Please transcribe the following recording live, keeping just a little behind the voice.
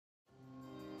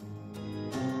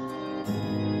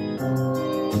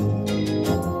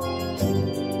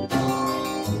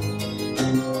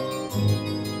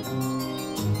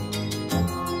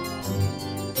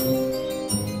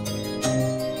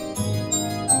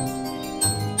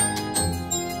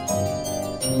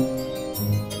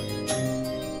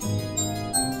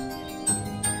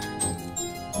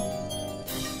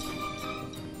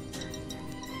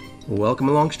Welcome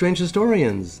along, strange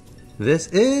historians. This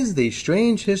is the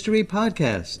Strange History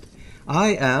Podcast.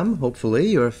 I am, hopefully,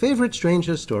 your favorite strange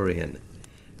historian.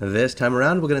 This time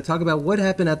around, we're going to talk about what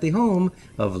happened at the home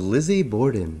of Lizzie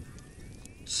Borden.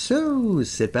 So,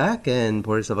 sit back and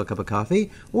pour yourself a cup of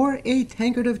coffee, or a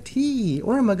tankard of tea,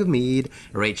 or a mug of mead,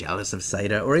 or a chalice of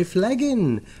cider, or a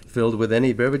flagon filled with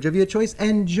any beverage of your choice,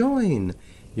 and join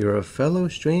your fellow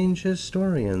strange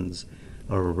historians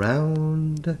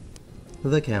around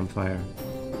the campfire.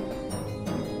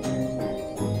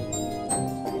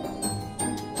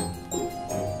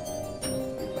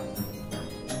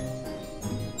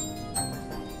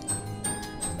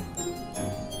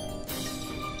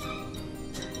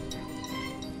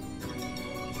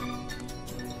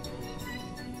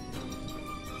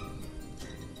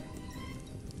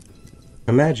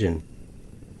 Imagine,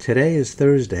 today is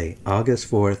Thursday,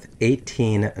 August 4th,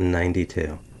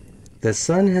 1892. The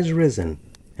sun has risen,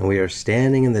 and we are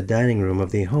standing in the dining room of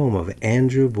the home of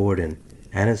Andrew Borden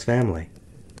and his family.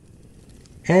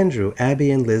 Andrew,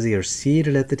 Abby, and Lizzie are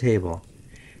seated at the table.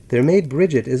 Their maid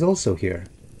Bridget is also here.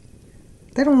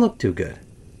 They don't look too good.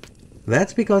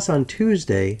 That's because on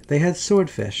Tuesday they had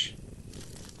swordfish,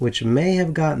 which may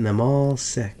have gotten them all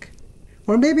sick.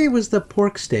 Or maybe it was the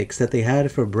pork steaks that they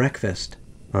had for breakfast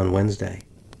on Wednesday.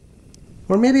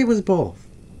 Or maybe it was both.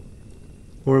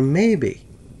 Or maybe,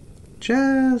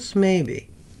 just maybe,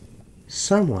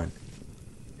 someone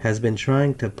has been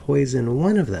trying to poison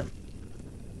one of them.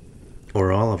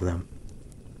 Or all of them.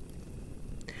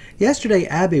 Yesterday,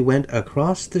 Abby went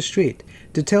across the street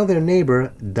to tell their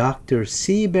neighbor, Dr.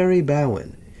 Seabury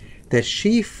Bowen, that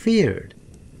she feared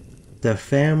the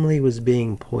family was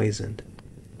being poisoned.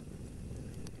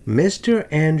 Mr.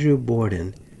 Andrew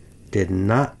Borden did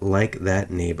not like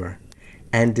that neighbor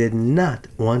and did not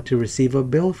want to receive a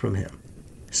bill from him.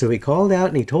 So he called out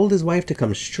and he told his wife to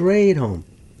come straight home.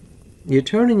 You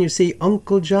turn and you see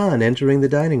Uncle John entering the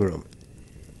dining room.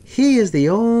 He is the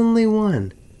only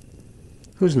one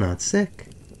who's not sick.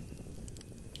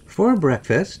 For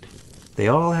breakfast, they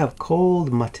all have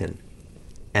cold mutton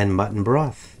and mutton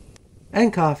broth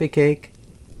and coffee cake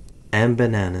and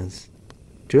bananas.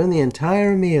 During the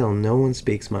entire meal, no one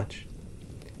speaks much.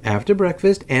 After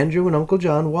breakfast, Andrew and Uncle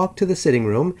John walk to the sitting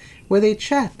room where they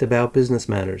chat about business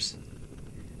matters.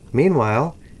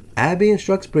 Meanwhile, Abby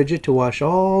instructs Bridget to wash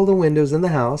all the windows in the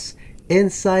house,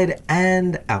 inside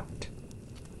and out.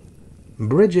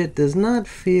 Bridget does not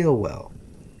feel well,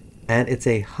 and it's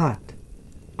a hot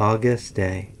August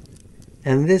day,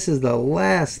 and this is the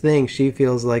last thing she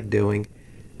feels like doing,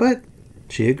 but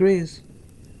she agrees.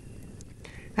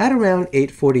 At around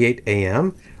 8:48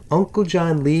 a.m., Uncle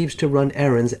John leaves to run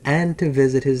errands and to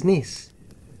visit his niece.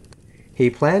 He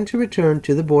planned to return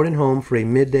to the Borden home for a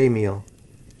midday meal.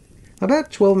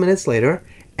 About 12 minutes later,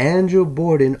 Andrew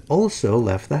Borden also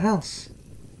left the house.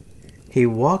 He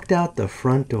walked out the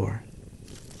front door.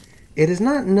 It is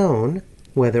not known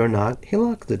whether or not he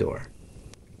locked the door.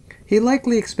 He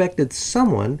likely expected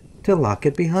someone to lock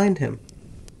it behind him.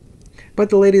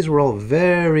 But the ladies were all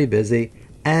very busy,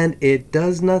 and it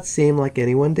does not seem like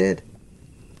anyone did.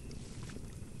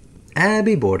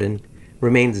 Abby Borden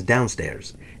remains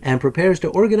downstairs and prepares to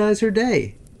organize her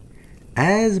day.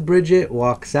 As Bridget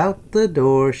walks out the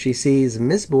door, she sees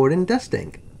Miss Borden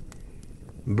dusting.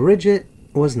 Bridget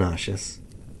was nauseous,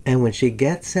 and when she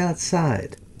gets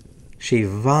outside, she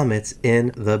vomits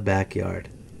in the backyard.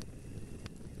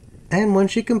 And when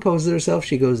she composes herself,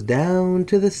 she goes down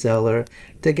to the cellar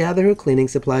to gather her cleaning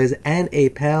supplies and a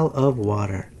pail of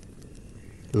water.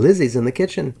 Lizzie's in the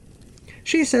kitchen.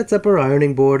 She sets up her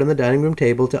ironing board on the dining room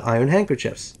table to iron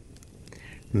handkerchiefs.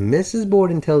 Mrs.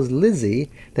 Borden tells Lizzie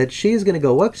that she's going to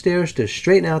go upstairs to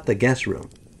straighten out the guest room.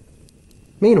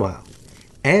 Meanwhile,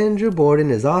 Andrew Borden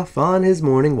is off on his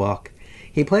morning walk.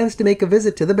 He plans to make a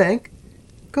visit to the bank,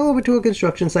 go over to a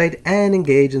construction site, and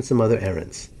engage in some other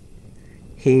errands.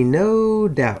 He no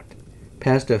doubt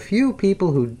passed a few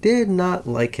people who did not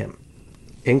like him,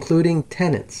 including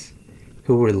tenants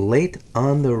who were late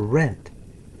on the rent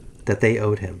that they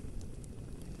owed him.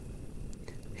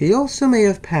 He also may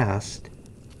have passed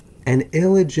an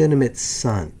illegitimate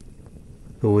son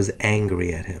who was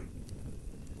angry at him,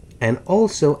 and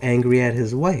also angry at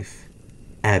his wife,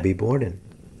 Abby Borden.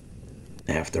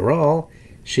 After all,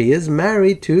 she is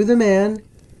married to the man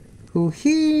who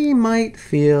he might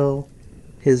feel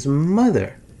his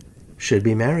mother should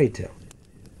be married to.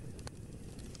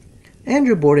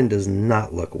 Andrew Borden does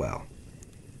not look well.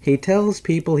 He tells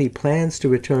people he plans to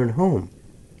return home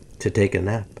to take a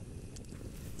nap.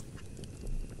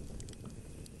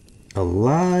 A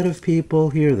lot of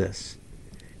people hear this,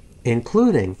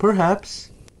 including, perhaps,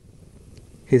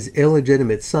 his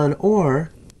illegitimate son or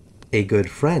a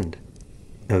good friend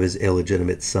of his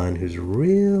illegitimate son who's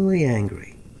really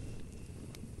angry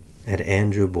at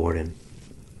Andrew Borden.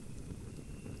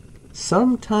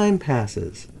 Some time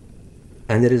passes,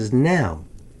 and it is now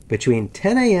between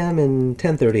 10 a.m. and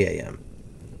 10:30 a.m.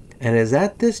 And it is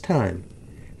at this time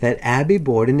that Abby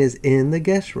Borden is in the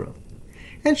guest room.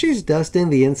 And she's dusting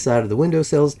the inside of the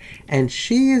windowsills, and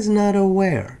she is not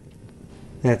aware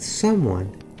that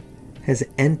someone has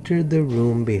entered the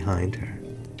room behind her.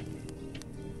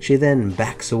 She then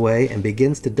backs away and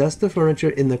begins to dust the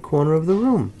furniture in the corner of the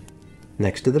room,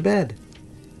 next to the bed.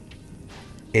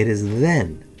 It is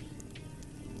then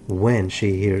when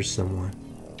she hears someone,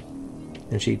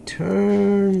 and she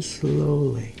turns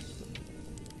slowly,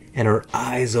 and her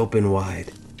eyes open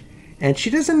wide, and she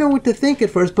doesn't know what to think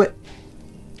at first, but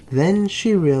then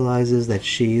she realizes that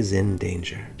she's in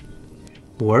danger.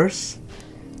 Worse,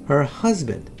 her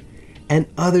husband and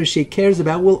others she cares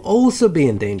about will also be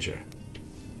in danger.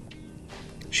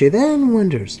 She then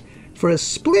wonders for a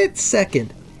split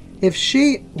second if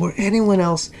she or anyone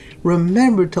else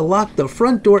remembered to lock the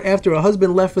front door after her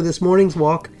husband left for this morning's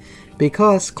walk,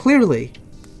 because clearly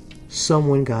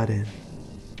someone got in.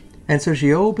 And so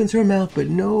she opens her mouth, but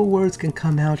no words can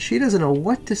come out. She doesn't know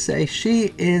what to say.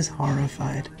 She is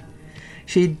horrified.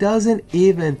 She doesn't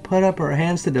even put up her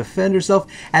hands to defend herself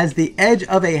as the edge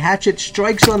of a hatchet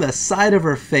strikes her on the side of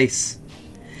her face.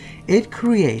 It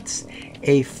creates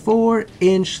a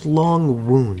 4-inch long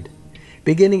wound,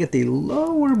 beginning at the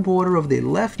lower border of the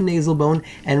left nasal bone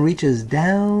and reaches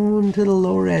down to the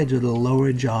lower edge of the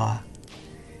lower jaw,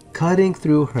 cutting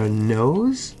through her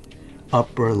nose,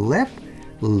 upper lip,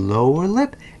 lower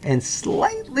lip, and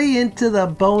slightly into the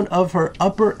bone of her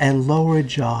upper and lower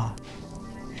jaw.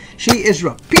 She is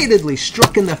repeatedly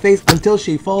struck in the face until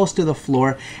she falls to the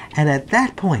floor, and at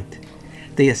that point,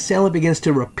 the assailant begins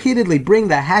to repeatedly bring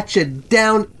the hatchet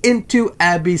down into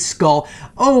Abby's skull,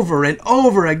 over and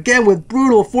over again with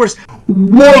brutal force.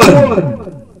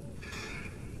 1,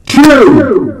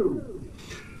 2,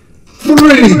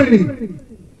 3,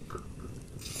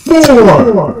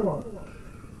 4,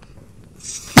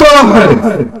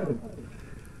 5,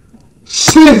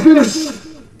 6,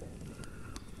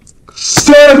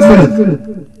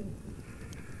 7,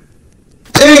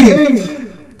 8,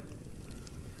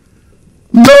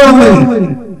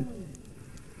 9,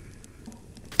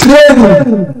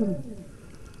 10,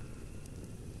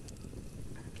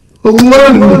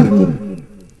 11,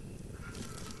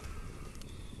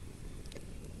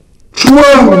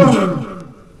 12,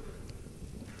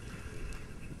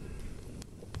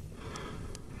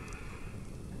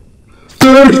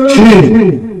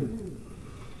 13,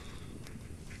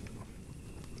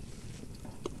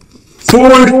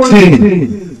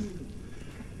 14,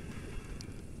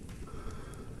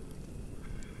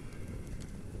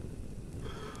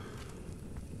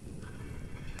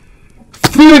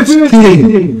 15,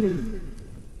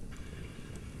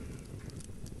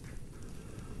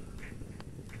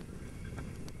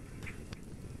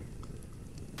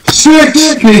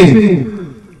 16,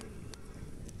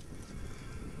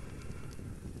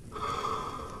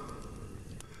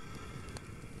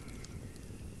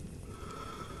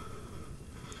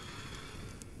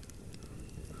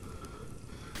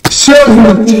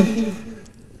 17,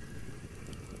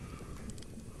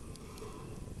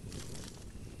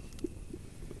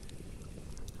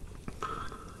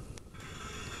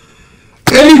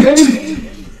 18,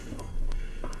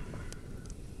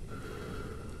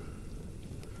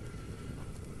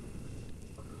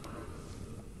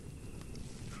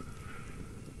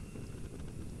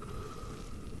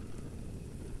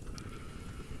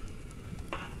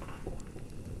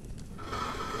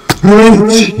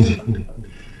 19.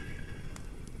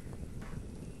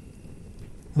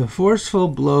 The forceful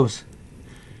blows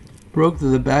broke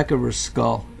through the back of her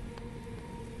skull.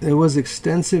 There was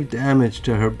extensive damage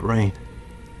to her brain.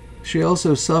 She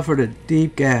also suffered a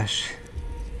deep gash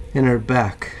in her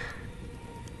back.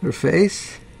 Her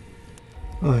face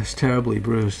was terribly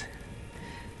bruised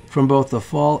from both the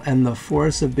fall and the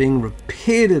force of being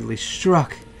repeatedly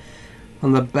struck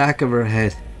on the back of her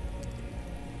head.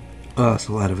 Oh, it's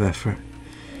a lot of effort,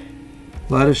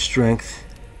 a lot of strength.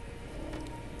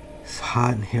 It's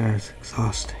hot in here, it's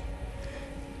exhausting.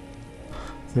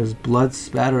 There's blood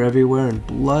spatter everywhere, and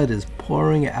blood is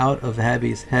pouring out of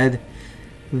Abby's head.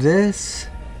 This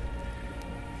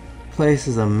place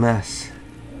is a mess.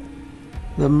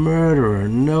 The murderer,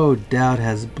 no doubt,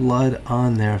 has blood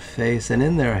on their face and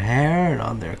in their hair and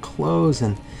on their clothes,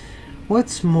 and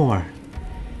what's more,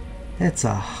 it's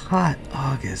a hot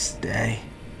August day.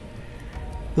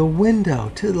 The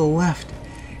window to the left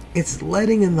It's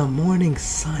letting in the morning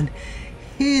sun,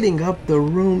 heating up the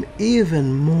room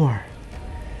even more.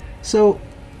 So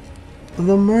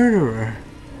the murderer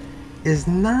is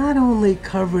not only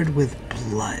covered with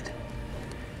blood,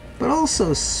 but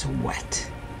also sweat.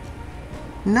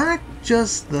 Not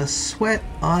just the sweat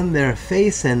on their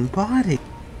face and body,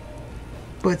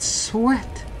 but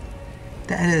sweat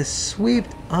that has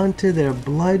swept onto their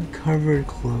blood-covered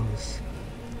clothes.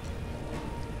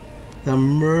 The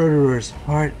murderer's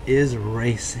heart is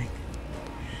racing.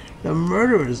 The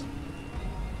murderer's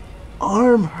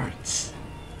arm hurts.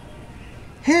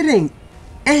 Hitting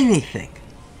anything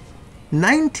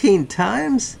 19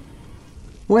 times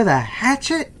with a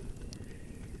hatchet?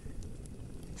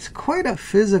 It's quite a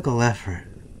physical effort.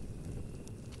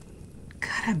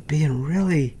 Gotta be in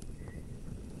really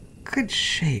good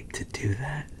shape to do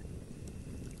that.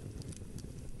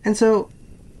 And so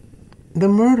the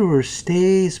murderer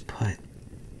stays put,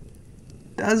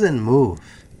 doesn't move,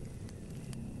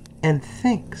 and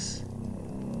thinks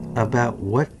about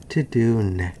what to do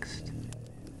next.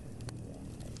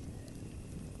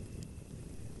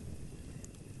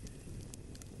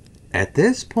 At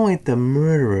this point, the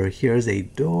murderer hears a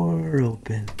door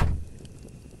open.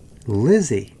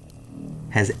 Lizzie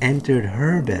has entered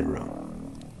her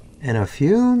bedroom, and a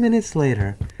few minutes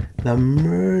later, the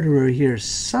murderer hears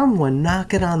someone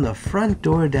knocking on the front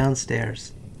door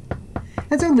downstairs.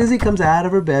 And so Lizzie comes out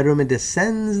of her bedroom and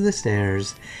descends the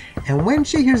stairs. And when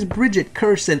she hears Bridget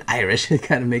curse in Irish, it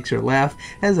kind of makes her laugh,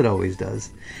 as it always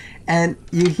does. And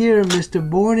you hear Mr.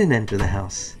 Borden enter the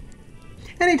house.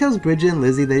 And he tells Bridget and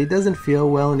Lizzie that he doesn't feel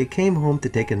well and he came home to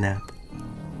take a nap.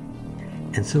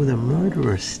 And so the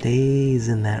murderer stays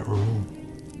in that room.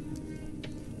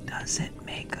 Does it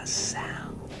make a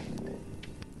sound?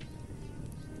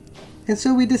 And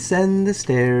so we descend the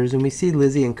stairs and we see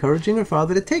Lizzie encouraging her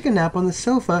father to take a nap on the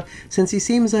sofa since he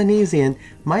seems uneasy and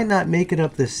might not make it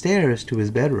up the stairs to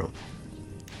his bedroom.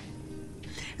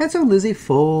 And so Lizzie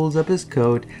folds up his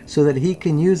coat so that he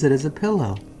can use it as a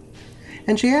pillow.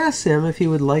 And she asks him if he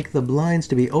would like the blinds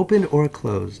to be opened or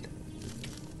closed.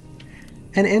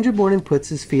 And Andrew Borden puts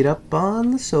his feet up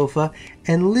on the sofa,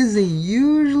 and Lizzie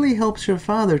usually helps her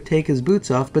father take his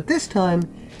boots off, but this time,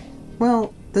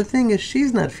 well, the thing is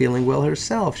she's not feeling well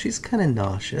herself. She's kind of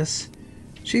nauseous.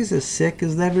 She's as sick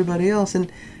as everybody else,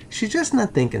 and she's just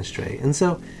not thinking straight. And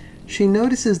so she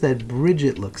notices that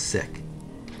Bridget looks sick.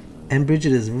 And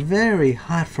Bridget is very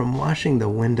hot from washing the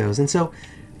windows, and so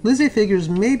Lizzie figures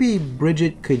maybe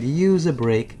Bridget could use a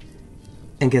break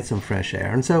and get some fresh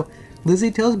air. And so Lizzie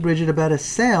tells Bridget about a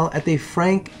sale at the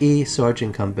Frank E.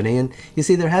 Sargent Company. And you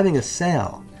see, they're having a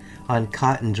sale on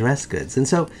cotton dress goods. And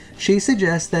so she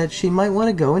suggests that she might want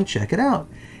to go and check it out.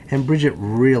 And Bridget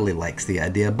really likes the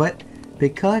idea. But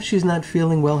because she's not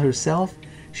feeling well herself,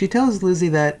 she tells Lizzie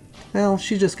that, well,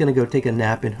 she's just going to go take a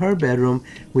nap in her bedroom,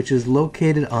 which is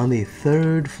located on the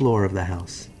 3rd floor of the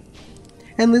house.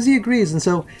 And Lizzie agrees, and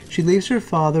so she leaves her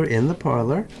father in the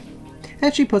parlor,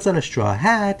 and she puts on a straw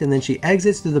hat, and then she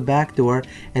exits through the back door,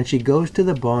 and she goes to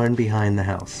the barn behind the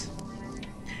house.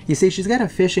 You see, she's got a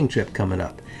fishing trip coming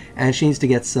up, and she needs to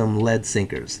get some lead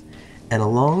sinkers. And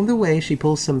along the way, she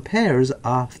pulls some pears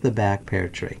off the back pear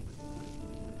tree.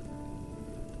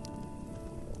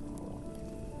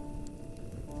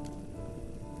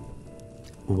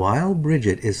 While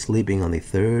Bridget is sleeping on the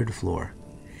 3rd floor,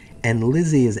 and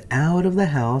Lizzie is out of the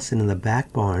house and in the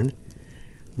back barn,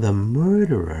 the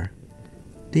murderer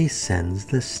descends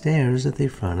the stairs at the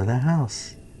front of the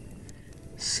house.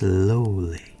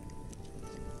 Slowly,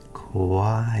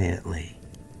 quietly,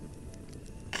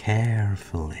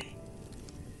 carefully.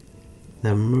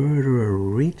 The murderer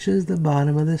reaches the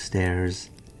bottom of the stairs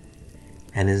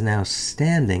and is now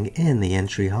standing in the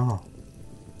entry hall.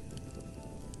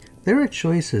 There are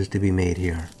choices to be made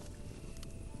here.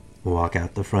 Walk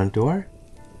out the front door,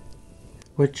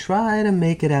 or try to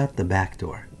make it out the back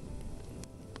door,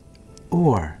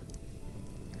 or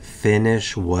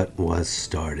finish what was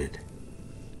started.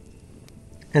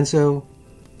 And so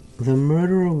the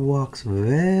murderer walks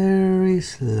very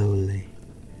slowly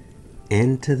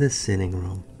into the sitting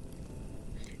room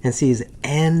and sees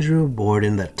Andrew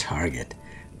Borden, the target,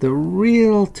 the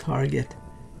real target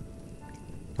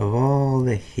of all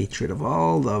the hatred, of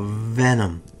all the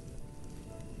venom.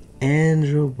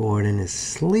 Andrew Borden is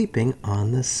sleeping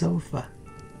on the sofa.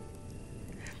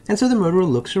 And so the murderer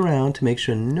looks around to make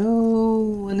sure no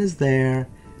one is there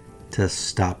to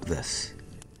stop this.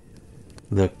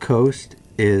 The coast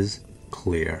is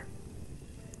clear.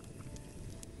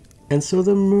 And so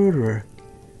the murderer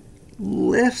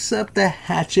lifts up the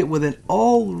hatchet with an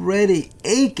already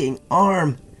aching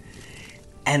arm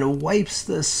and wipes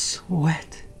the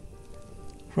sweat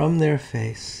from their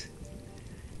face,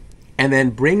 and then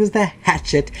brings the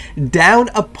hatchet down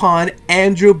upon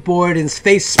Andrew Borden's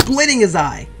face, splitting his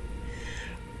eye.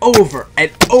 Over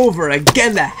and over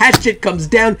again, the hatchet comes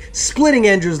down, splitting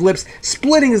Andrew's lips,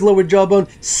 splitting his lower jawbone,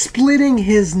 splitting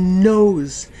his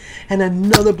nose. And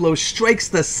another blow strikes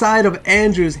the side of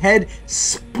Andrew's head,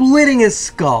 splitting his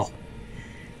skull,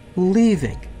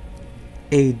 leaving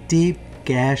a deep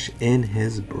gash in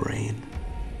his brain.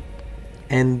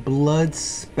 And blood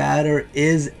spatter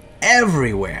is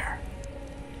everywhere,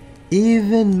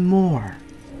 even more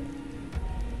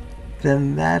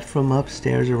than that from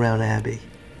upstairs around Abby.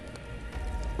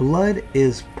 Blood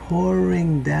is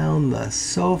pouring down the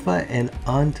sofa and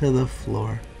onto the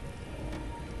floor.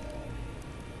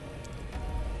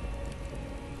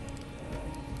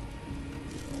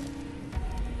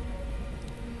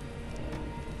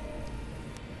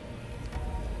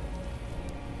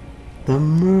 The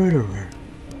murderer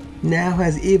now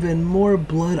has even more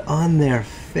blood on their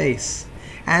face,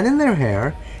 and in their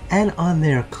hair, and on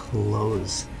their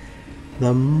clothes.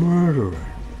 The murderer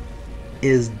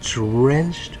is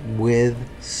drenched with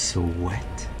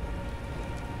sweat.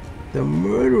 The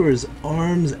murderer's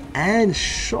arms and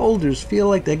shoulders feel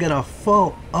like they're gonna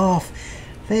fall off.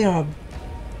 They are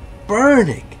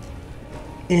burning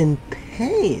in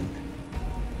pain.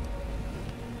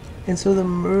 And so the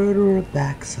murderer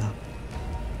backs up,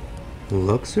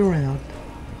 looks around,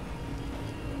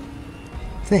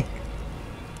 think.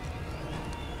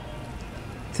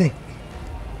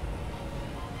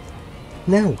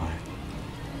 Now what?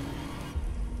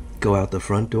 Go out the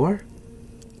front door?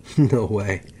 No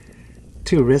way.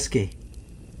 Too risky.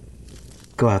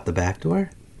 Go out the back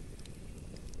door?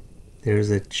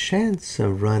 There's a chance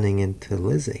of running into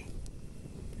Lizzie.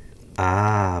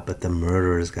 Ah, but the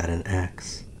murderer's got an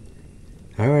axe.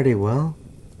 Alrighty, well,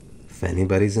 if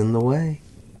anybody's in the way,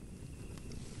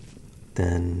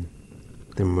 then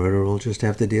the murderer will just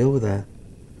have to deal with that.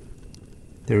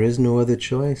 There is no other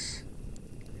choice.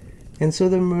 And so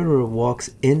the murderer walks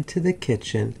into the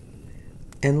kitchen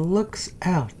and looks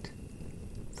out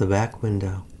the back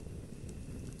window.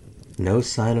 No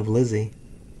sign of Lizzie.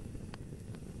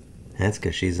 That's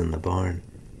because she's in the barn.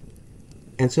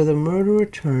 And so the murderer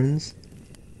turns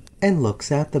and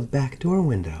looks out the back door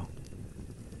window.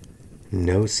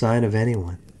 No sign of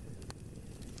anyone.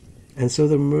 And so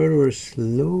the murderer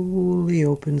slowly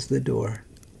opens the door,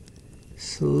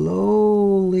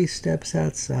 slowly steps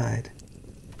outside,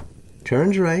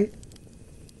 turns right,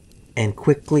 and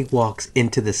quickly walks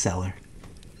into the cellar,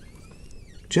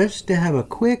 just to have a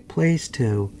quick place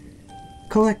to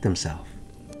collect himself.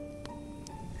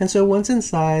 And so once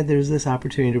inside, there's this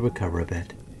opportunity to recover a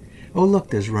bit. Oh look,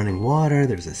 there's running water,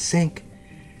 there's a sink,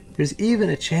 there's even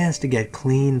a chance to get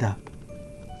cleaned up.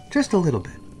 Just a little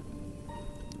bit.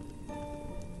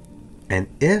 And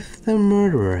if the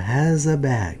murderer has a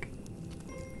bag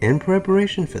in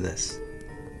preparation for this,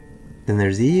 then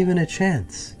there's even a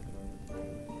chance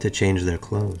to change their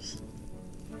clothes.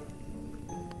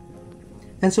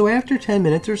 And so after 10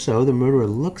 minutes or so, the murderer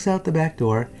looks out the back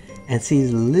door and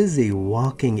sees Lizzie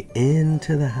walking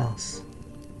into the house.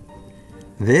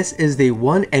 This is the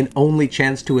one and only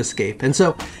chance to escape. And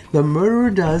so the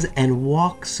murderer does and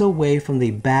walks away from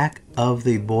the back of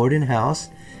the Borden house,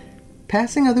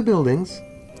 passing other buildings,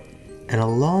 and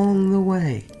along the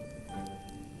way,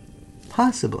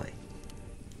 possibly,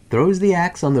 throws the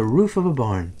axe on the roof of a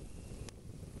barn.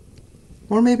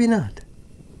 Or maybe not.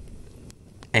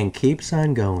 And keeps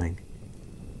on going,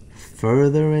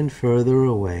 further and further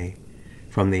away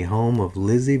from the home of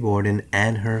Lizzie Borden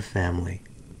and her family,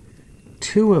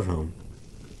 two of whom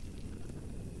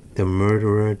the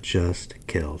murderer just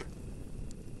killed.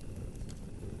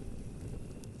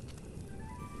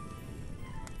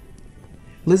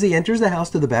 Lizzie enters the house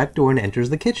to the back door and enters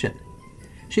the kitchen.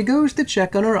 She goes to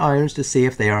check on her irons to see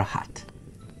if they are hot.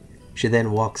 She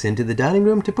then walks into the dining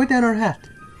room to put down her hat.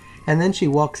 And then she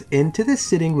walks into the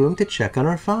sitting room to check on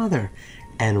her father.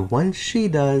 And once she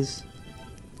does,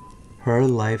 her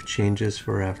life changes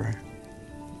forever.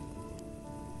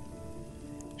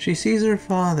 She sees her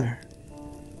father.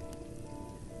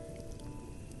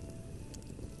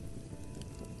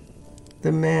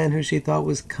 The man who she thought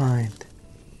was kind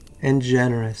and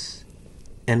generous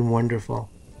and wonderful.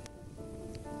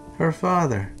 Her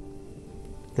father,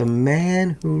 the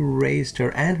man who raised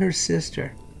her and her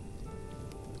sister,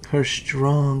 her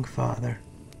strong father,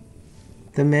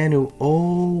 the man who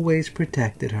always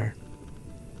protected her,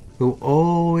 who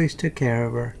always took care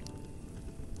of her,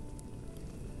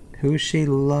 who she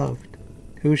loved,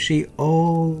 who she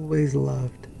always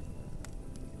loved.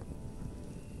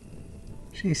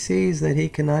 She sees that he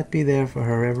cannot be there for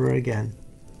her ever again.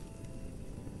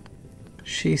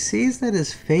 she sees that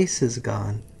his face is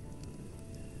gone.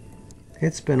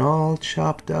 It's been all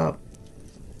chopped up.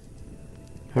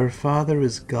 Her father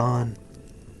is gone.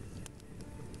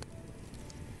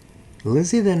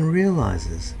 Lizzie then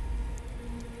realizes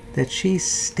that she's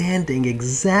standing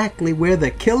exactly where the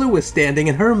killer was standing,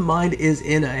 and her mind is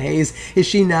in a haze. Is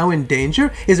she now in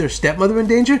danger? Is her stepmother in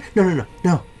danger?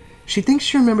 No. She thinks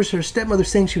she remembers her stepmother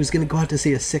saying she was going to go out to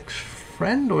see a sick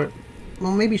friend, or,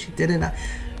 well, maybe she didn't.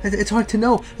 It's hard to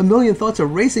know. A million thoughts are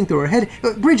racing through her head.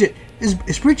 Bridget!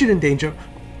 Is Bridget in danger?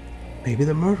 Maybe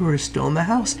the murderer is still in the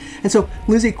house. And so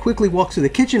Lizzie quickly walks through the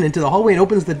kitchen into the hallway and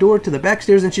opens the door to the back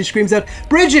stairs, and she screams out,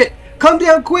 "Bridget! Come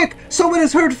down quick! Someone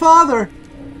has hurt Father!"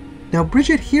 Now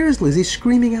Bridget hears Lizzie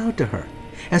screaming out to her.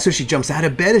 And so she jumps out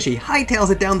of bed and she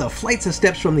hightails it down the flights of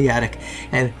steps from the attic.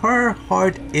 And her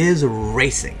heart is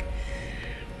racing.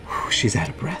 She's out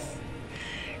of breath.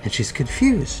 And she's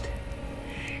confused.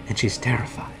 And she's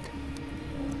terrified.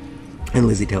 And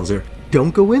Lizzie tells her,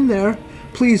 "Don't go in there.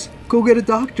 Please, go get a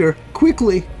doctor,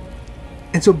 quickly."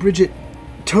 And so Bridget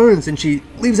turns and she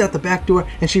leaves out the back door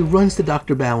and she runs to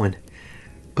Dr. Bowen.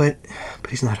 But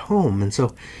he's not home. And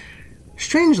so,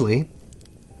 strangely,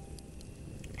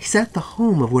 he's at the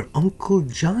home of where Uncle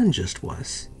John just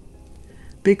was.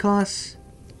 Because,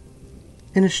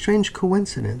 in a strange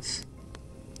coincidence,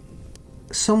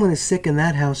 someone is sick in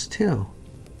that house too.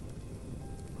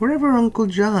 Wherever Uncle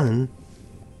John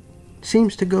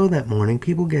seems to go that morning,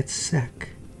 people get sick.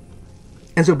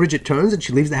 And so Bridget turns and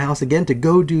she leaves the house again to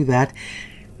go do that.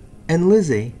 And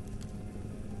Lizzie,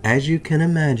 as you can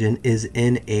imagine, is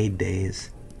in a daze.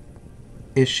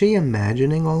 Is she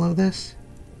imagining all of this?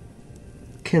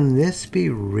 Can this be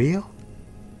real?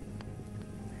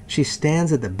 She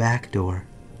stands at the back door,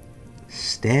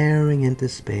 staring into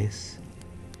space,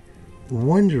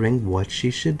 wondering what she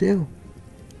should do.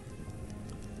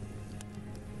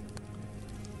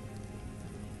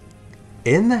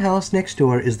 In the house next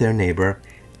door is their neighbor,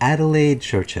 Adelaide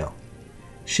Churchill.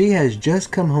 She has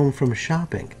just come home from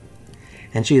shopping,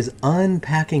 and she is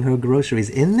unpacking her groceries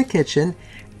in the kitchen,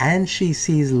 and she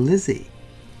sees Lizzie.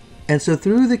 And so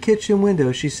through the kitchen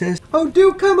window she says, "Oh,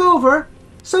 do come over!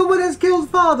 Someone has killed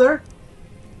Father!"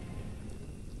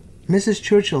 Mrs.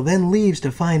 Churchill then leaves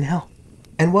to find help.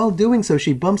 And while doing so,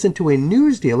 she bumps into a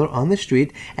news dealer on the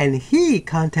street, and he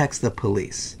contacts the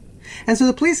police. And so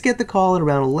the police get the call at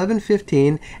around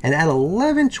 11:15, and at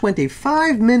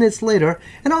 11:25 minutes later,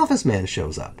 an office man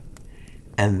shows up.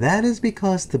 And that is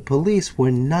because the police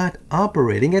were not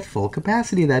operating at full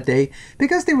capacity that day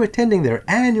because they were attending their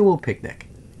annual picnic.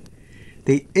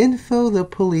 The info the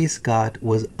police got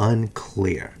was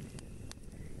unclear.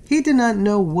 He did not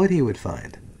know what he would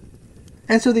find.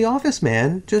 And so the office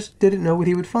man just didn't know what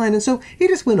he would find, and so he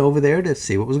just went over there to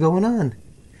see what was going on.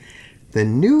 The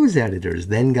news editors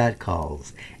then got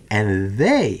calls, and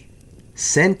they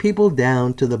sent people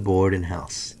down to the Borden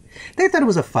house. They thought it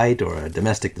was a fight or a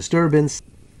domestic disturbance,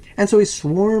 and so a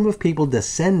swarm of people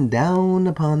descend down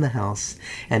upon the house,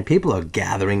 and people are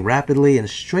gathering rapidly, and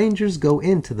strangers go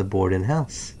into the Borden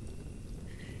house.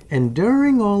 And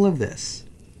during all of this,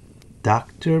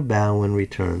 Dr. Bowen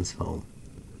returns home.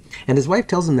 And his wife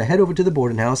tells him to head over to the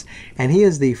Borden house, and he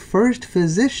is the first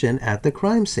physician at the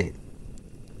crime scene.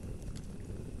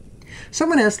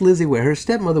 Someone asks Lizzie where her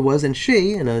stepmother was, and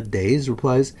she, in a daze,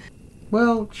 replies,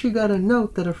 "Well, she got a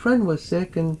note that a friend was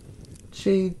sick, and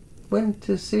she went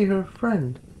to see her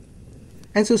friend."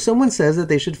 And so someone says that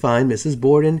they should find Mrs.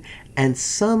 Borden, and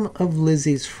some of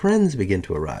Lizzie's friends begin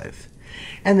to arrive.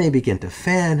 And they begin to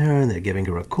fan her, and they're giving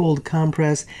her a cold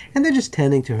compress, and they're just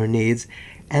tending to her needs.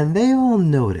 And they all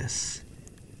notice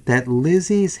that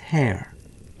Lizzie's hair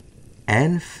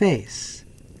and face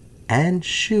and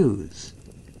shoes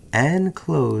and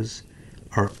clothes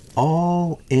are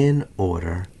all in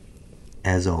order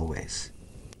as always.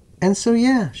 And so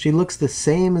yeah, she looks the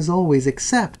same as always,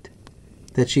 except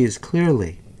that she is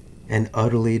clearly and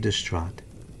utterly distraught.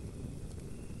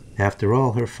 After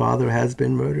all, her father has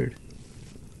been murdered.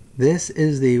 This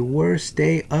is the worst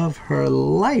day of her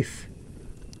life.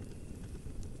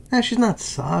 Now, she's not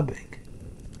sobbing.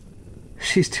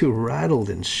 She's too rattled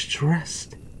and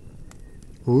stressed.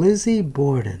 Lizzie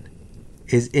Borden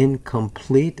is in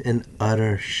complete and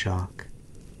utter shock.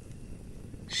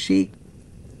 She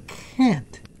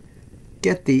can't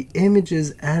get the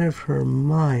images out of her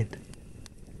mind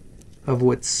of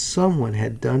what someone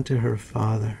had done to her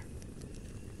father.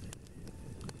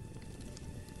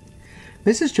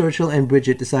 Mrs. Churchill and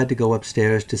Bridget decide to go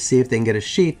upstairs to see if they can get a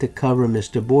sheet to cover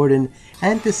Mr. Borden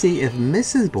and to see if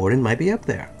Mrs. Borden might be up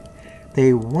there.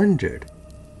 They wondered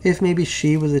if maybe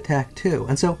she was attacked too.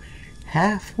 And so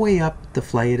halfway up the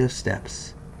flight of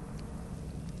steps,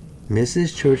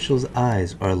 Mrs. Churchill's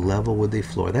eyes are level with the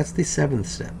floor. That's the 7th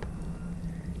step.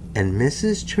 And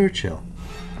Mrs. Churchill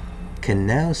can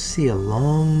now see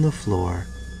along the floor,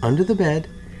 under the bed,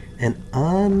 and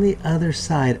on the other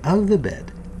side of the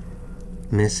bed,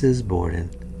 Mrs. Borden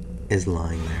is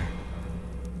lying there,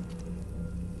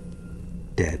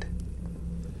 dead.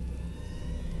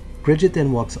 Bridget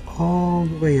then walks all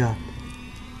the way up,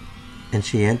 and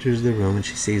she enters the room and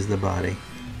she sees the body.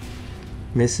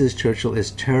 Mrs. Churchill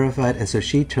is terrified, and so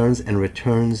she turns and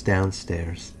returns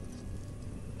downstairs.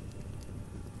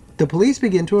 The police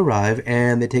begin to arrive,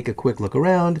 and they take a quick look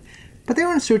around, but they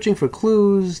aren't searching for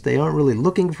clues, they aren't really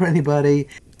looking for anybody,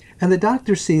 and the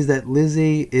doctor sees that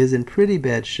Lizzie is in pretty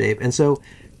bad shape, and so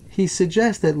he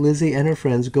suggests that Lizzie and her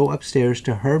friends go upstairs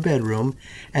to her bedroom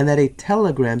and that a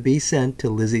telegram be sent to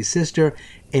Lizzie's sister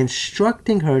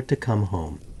instructing her to come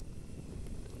home.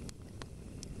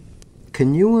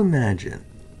 Can you imagine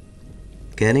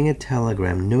getting a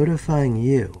telegram notifying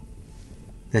you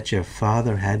that your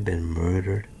father had been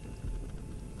murdered?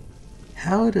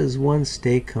 How does one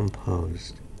stay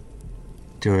composed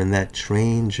during that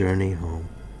train journey home?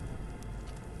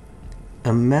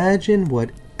 Imagine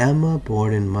what Emma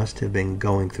Borden must have been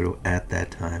going through at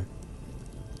that time.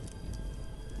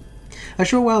 A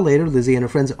short while later, Lizzie and her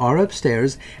friends are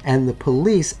upstairs, and the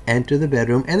police enter the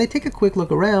bedroom, and they take a quick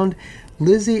look around.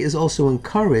 Lizzie is also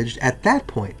encouraged at that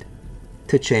point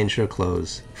to change her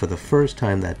clothes for the first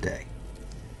time that day.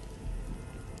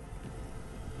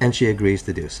 And she agrees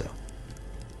to do so.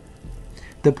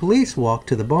 The police walk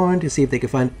to the barn to see if they can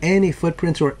find any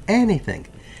footprints or anything,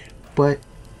 but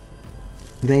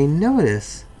they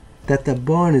notice that the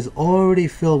barn is already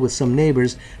filled with some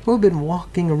neighbors who have been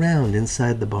walking around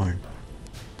inside the barn.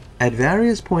 At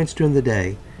various points during the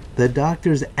day, the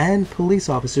doctors and police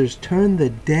officers turn the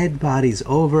dead bodies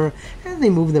over and they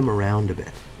move them around a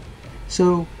bit.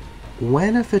 So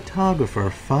when a photographer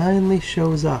finally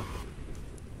shows up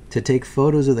to take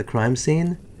photos of the crime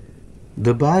scene,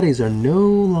 the bodies are no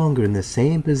longer in the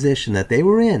same position that they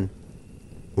were in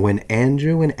when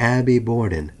Andrew and Abby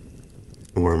Borden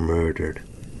were murdered.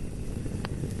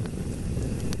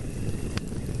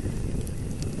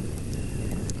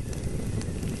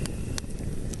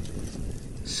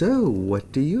 So,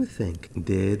 what do you think?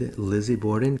 Did Lizzie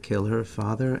Borden kill her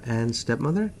father and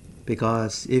stepmother?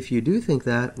 Because if you do think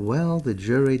that, well, the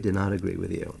jury did not agree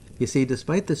with you. You see,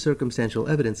 despite the circumstantial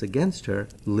evidence against her,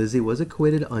 Lizzie was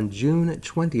acquitted on June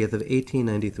 20th of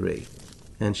 1893,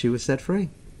 and she was set free.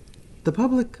 The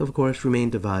public, of course,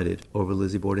 remained divided over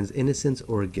Lizzie Borden's innocence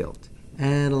or guilt,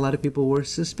 and a lot of people were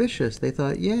suspicious. They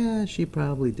thought, yeah, she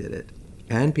probably did it.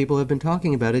 And people have been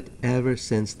talking about it ever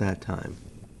since that time.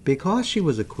 Because she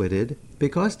was acquitted,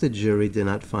 because the jury did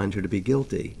not find her to be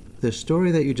guilty, the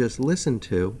story that you just listened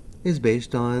to is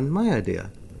based on my idea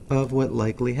of what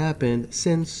likely happened,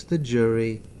 since the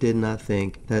jury did not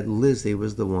think that Lizzie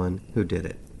was the one who did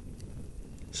it.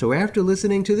 So after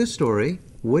listening to this story,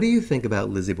 what do you think about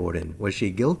Lizzie Borden? Was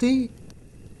she guilty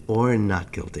or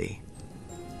not guilty?